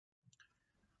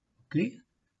Okay,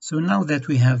 so now that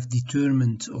we have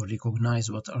determined or recognized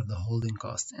what are the holding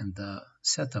costs and the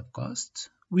setup costs,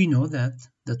 we know that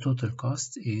the total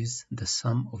cost is the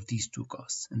sum of these two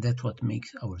costs, and that's what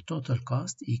makes our total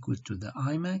cost equal to the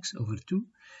I max over 2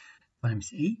 times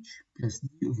H plus D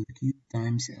over Q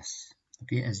times S,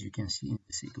 okay, as you can see in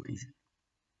this equation.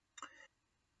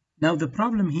 Now the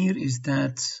problem here is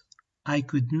that I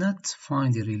could not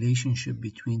find a relationship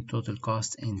between total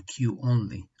cost and Q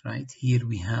only, right? Here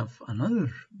we have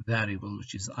another variable,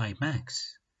 which is I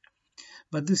max.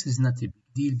 But this is not a big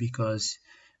deal because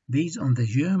based on the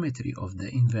geometry of the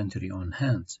inventory on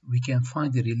hand, we can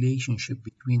find a relationship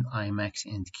between I max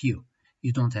and Q.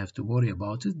 You don't have to worry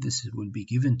about it. This will be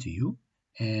given to you.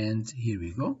 And here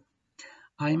we go.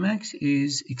 I max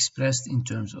is expressed in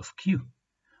terms of Q,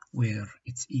 where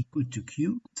it's equal to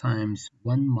Q times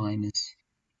 1 minus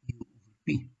U over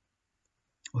P.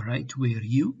 All right, where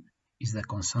U is the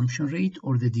consumption rate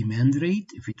or the demand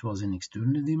rate if it was an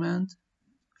external demand,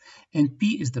 and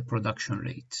P is the production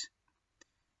rate.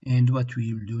 And what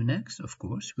we will do next, of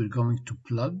course, we're going to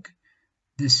plug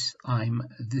this I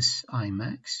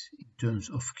max in terms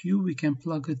of Q. We can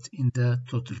plug it in the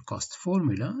total cost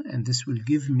formula, and this will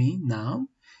give me now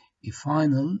a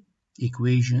final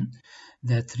equation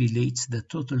that relates the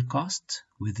total cost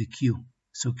with the Q.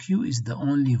 So Q is the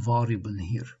only variable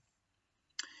here.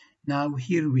 Now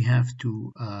here we have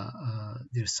to,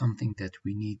 there's something that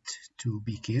we need to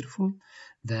be careful,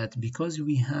 that because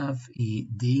we have a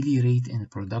daily rate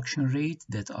and production rate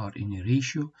that are in a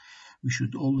ratio, we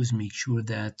should always make sure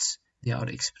that they are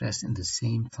expressed in the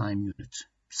same time unit.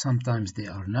 Sometimes they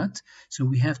are not, so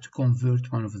we have to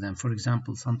convert one of them. For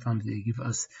example, sometimes they give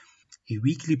us a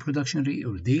weekly production rate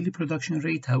or daily production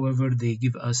rate, however, they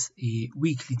give us a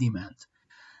weekly demand.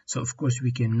 So of course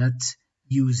we cannot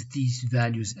use these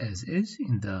values as is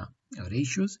in the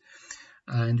ratios,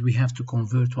 and we have to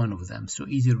convert one of them. So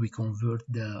either we convert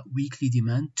the weekly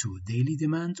demand to daily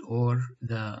demand or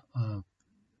the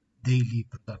daily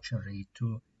production rate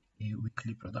to a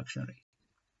weekly production rate.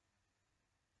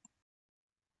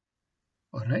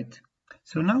 All right,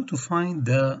 so now to find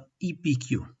the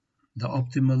EPQ, the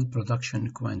optimal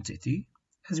production quantity,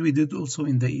 as we did also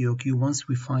in the EOQ, once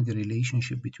we find the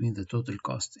relationship between the total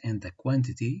cost and the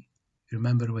quantity,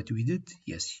 remember what we did?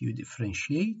 Yes, you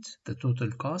differentiate the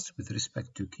total cost with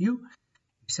respect to Q,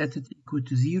 you set it equal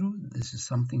to 0. This is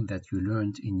something that you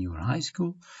learned in your high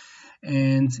school,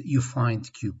 and you find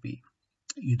QP.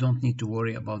 You don't need to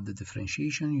worry about the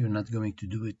differentiation. You're not going to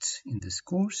do it in this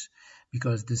course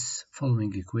because this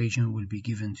following equation will be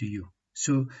given to you.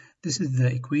 So this is the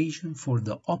equation for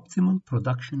the optimal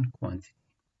production quantity.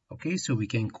 Okay, so we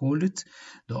can call it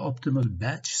the optimal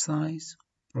batch size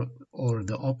or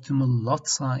the optimal lot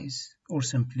size or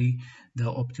simply the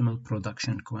optimal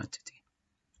production quantity.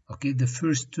 Okay, the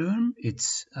first term,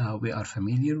 it's we are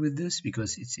familiar with this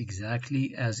because it's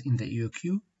exactly as in the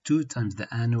EOQ, 2 times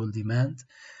the annual demand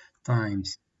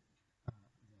times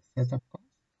the setup cost.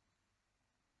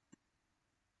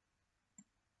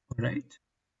 All right,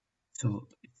 so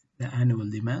it's the annual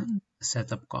demand,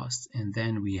 setup cost, and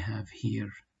then we have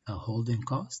here a holding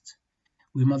cost.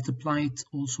 We multiply it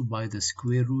also by the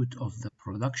square root of the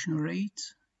production rate.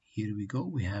 Here we go,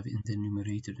 we have in the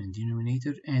numerator and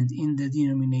denominator, and in the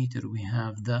denominator we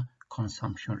have the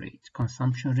consumption rate.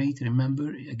 Consumption rate, remember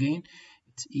again,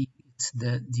 it's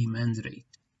the demand rate.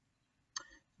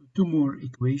 Two more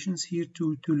equations here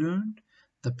to learn.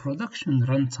 The production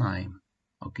runtime,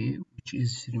 okay, which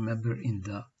is, remember in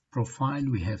the profile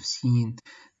we have seen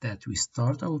that we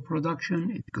start our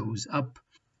production, it goes up,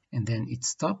 and then it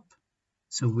stops.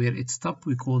 So where it stopped,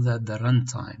 we call that the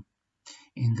runtime.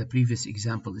 In the previous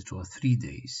example, it was 3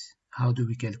 days. How do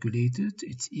we calculate it?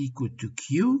 It's equal to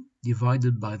Q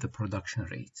divided by the production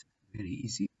rate. Very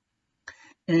easy.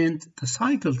 And the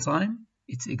cycle time,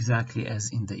 it's exactly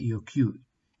as in the EOQ.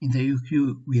 In the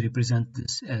EOQ, we represent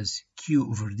this as Q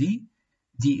over D.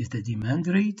 D is the demand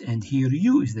rate, and here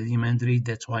U is the demand rate.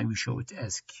 That's why we show it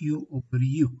as Q over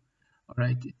U. All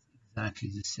right, it's exactly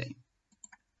the same.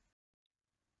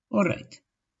 All right,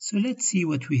 so let's see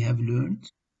what we have learned.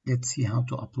 Let's see how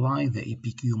to apply the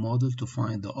EPQ model to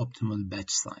find the optimal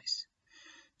batch size.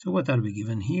 So what are we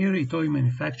given here? A toy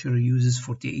manufacturer uses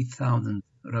 48,000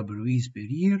 rubber wheels per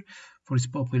year for its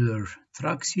popular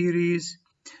truck series.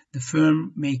 The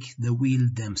firm make the wheel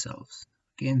themselves.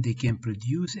 Again, they can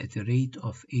produce at a rate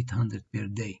of 800 per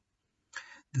day.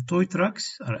 The toy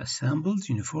trucks are assembled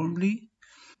uniformly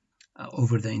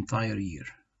over the entire year.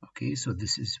 Okay, so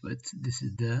this is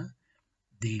the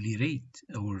daily rate,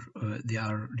 or they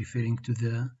are referring to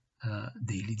the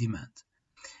daily demand.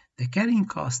 The carrying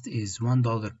cost is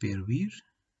 $1 per wheel,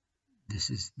 This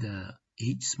is the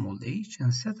h, small h,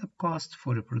 and setup cost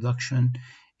for a production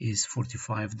is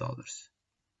 $45.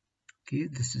 Okay,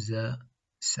 this is a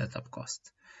setup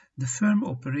cost. The firm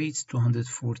operates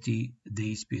 240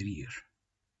 days per year.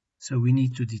 So we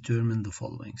need to determine the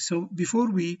following. So before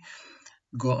we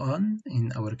go on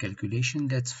in our calculation,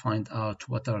 let's find out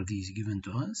what are these given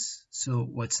to us. So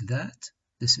what's that?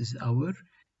 This is our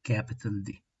capital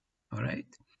D. All right.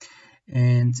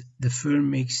 And the firm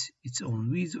makes its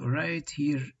own wheels. All right.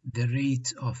 Here, the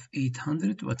rate of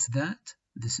 800. What's that?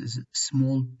 This is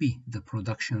small p, the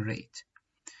production rate.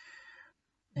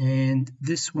 And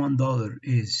this $1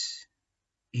 is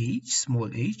h, small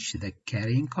h, the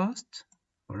carrying cost.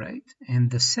 All right. And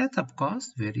the setup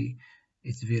cost,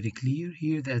 it's very clear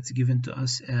here, that's given to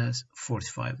us as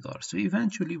 $45. So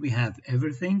eventually we have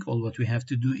everything. All what we have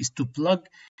to do is to plug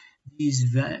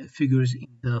these figures in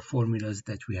the formulas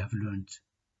that we have learned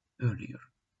earlier.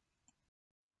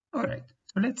 All right,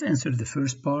 so let's answer the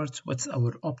first part. What's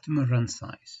our optimal run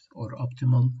size, or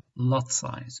optimal lot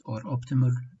size, or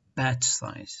optimal batch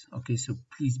size? Okay, so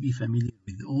please be familiar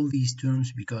with all these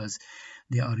terms because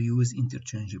they are used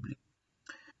interchangeably.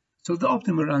 So the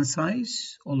optimal run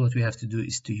size, all what we have to do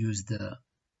is to use the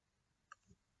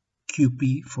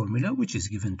QP formula, which is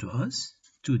given to us,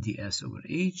 2ds over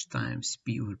h times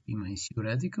p over p minus u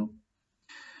radical.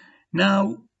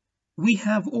 Now, we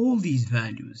have all these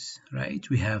values, right?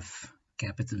 We have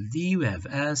capital D, we have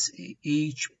S,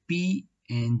 H, P,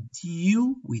 and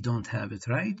U. We don't have it,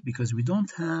 right? Because we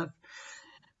don't have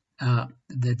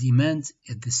the demand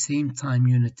at the same time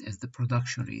unit as the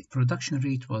production rate. Production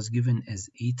rate was given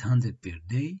as 800 per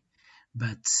day,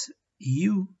 but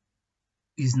U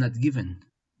is not given.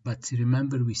 But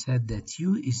remember, we said that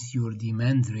U is your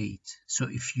demand rate. So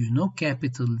if you know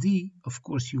capital D, of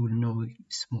course you will know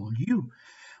small u.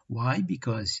 Why?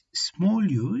 Because small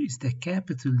u is the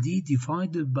capital D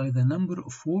divided by the number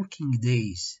of working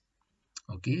days.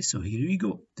 Okay, so here we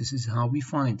go. This is how we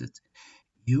find it.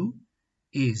 U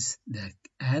is the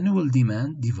annual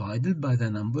demand divided by the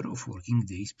number of working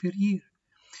days per year.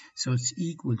 So it's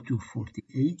equal to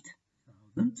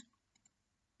 48,000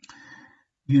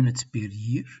 units per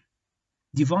year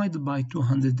divided by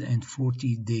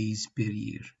 240 days per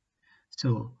year.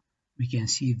 So we can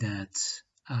see that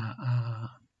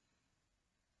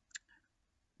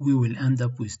we will end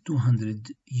up with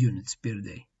 200 units per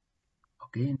day.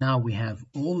 Okay, now we have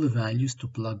all the values to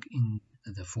plug in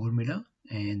the formula,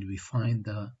 and we find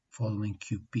the following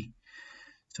QP.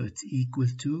 So it's equal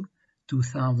to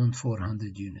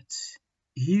 2,400 units.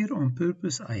 Here on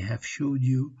purpose, I have shown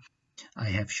you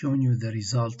the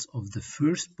result of the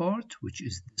first part, which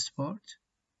is this part,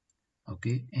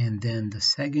 okay, and then the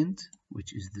second,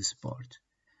 which is this part.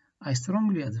 I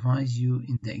strongly advise you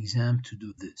in the exam to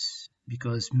do this,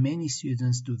 because many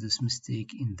students do this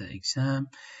mistake in the exam.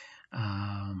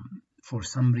 For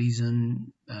some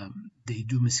reason, they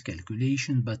do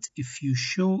miscalculation, but if you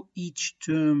show each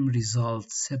term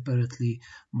result separately,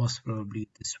 most probably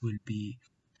this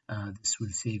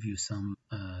will save you some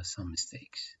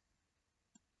mistakes.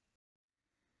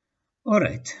 All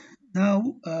right,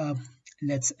 now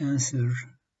let's answer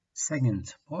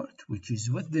second part, which is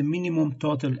what the minimum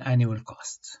total annual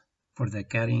cost for the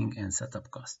carrying and setup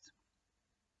cost.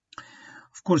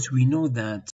 Of course, we know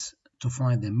that to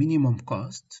find the minimum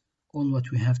cost, all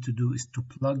what we have to do is to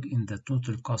plug in the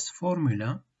total cost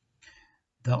formula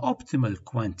the optimal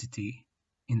quantity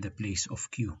in the place of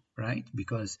Q, right?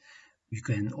 Because you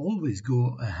can always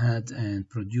go ahead and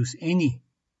produce any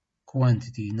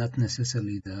quantity, not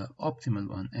necessarily the optimal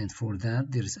one, and for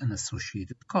that there is an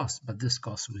associated cost, but this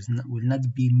cost will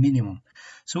not be minimum.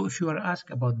 So if you are asked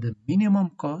about the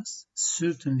minimum cost,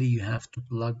 certainly you have to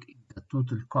plug in the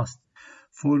total cost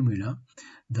formula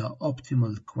the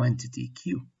optimal quantity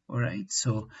Q. All right,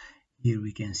 so here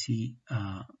we can see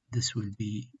this will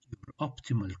be your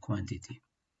optimal quantity.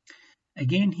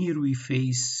 Again, here we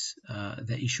face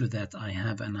the issue that I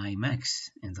have an Imax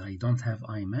and I don't have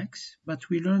Imax, but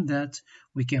we learned that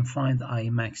we can find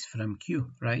Imax from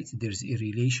Q, right? There's a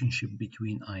relationship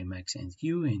between Imax and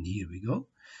Q, and here we go.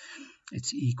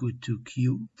 It's equal to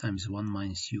Q times 1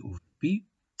 minus U over P.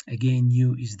 Again,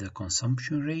 U is the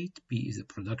consumption rate, P is the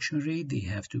production rate. They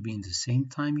have to be in the same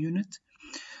time unit.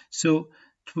 So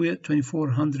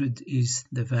 2400 is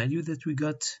the value that we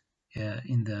got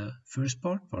in the first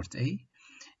part, part A,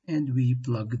 and we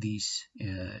plug these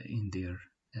in their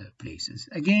places.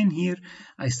 Again, here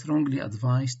I strongly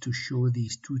advise to show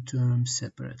these two terms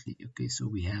separately. Okay, so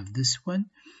we have this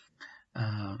one,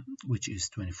 which is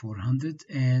 2400,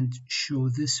 and show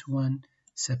this one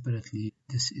separately.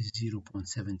 This is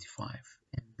 0.75,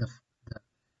 and the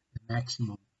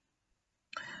maximum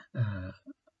uh,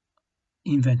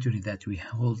 inventory that we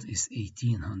hold is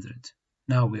 1800.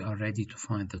 Now we are ready to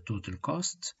find the total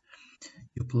cost.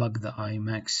 You plug the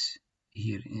IMAX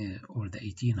here or the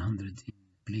 1800 in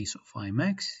place of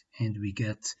IMAX and we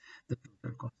get the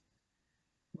total cost.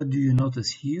 What do you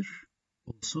notice here?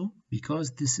 Also,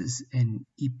 because this is an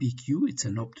EPQ, it's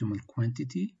an optimal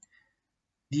quantity,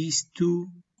 these two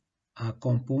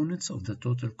components of the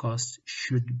total cost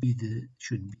should be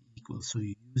equal. So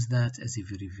you use that as a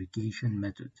verification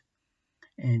method,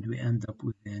 and we end up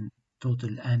with a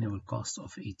total annual cost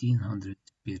of 1800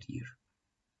 per year.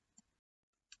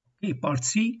 Okay, part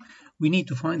C, we need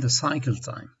to find the cycle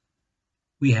time.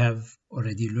 We have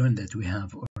already learned that we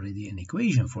have already an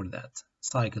equation for that.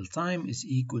 Cycle time is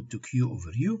equal to Q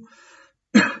over U.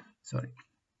 Sorry.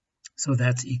 So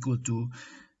that's equal to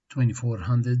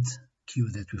 2400 Q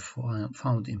that we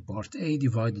found in part A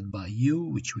divided by U,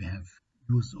 which we have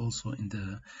used also in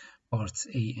the parts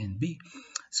A and B.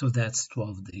 So that's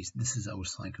 12 days. This is our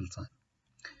cycle time.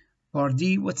 Part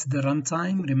D, what's the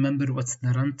runtime? Remember what's the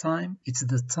runtime? It's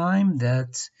the time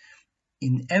that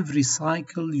in every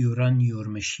cycle you run your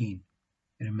machine.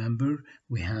 Remember,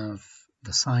 we have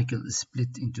the cycle is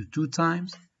split into two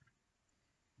times.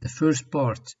 The first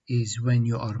part is when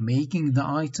you are making the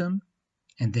item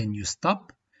and then you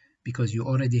stop because you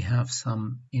already have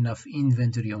enough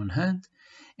inventory on hand.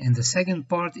 And the second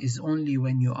part is only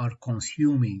when you are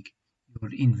consuming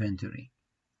your inventory,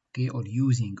 okay, or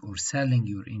using or selling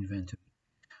your inventory.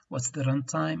 What's the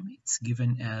runtime? It's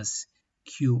given as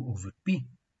Q over P.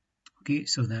 Okay,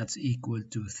 so that's equal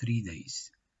to 3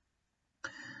 days.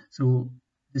 So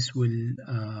this will,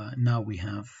 now we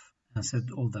have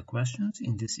answered all the questions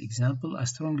in this example. I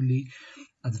strongly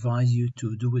advise you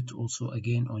to do it also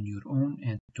again on your own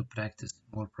and to practice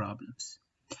more problems.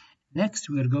 Next,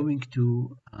 we are going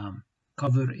to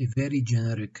cover a very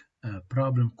generic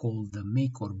problem called the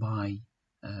make or buy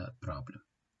problem.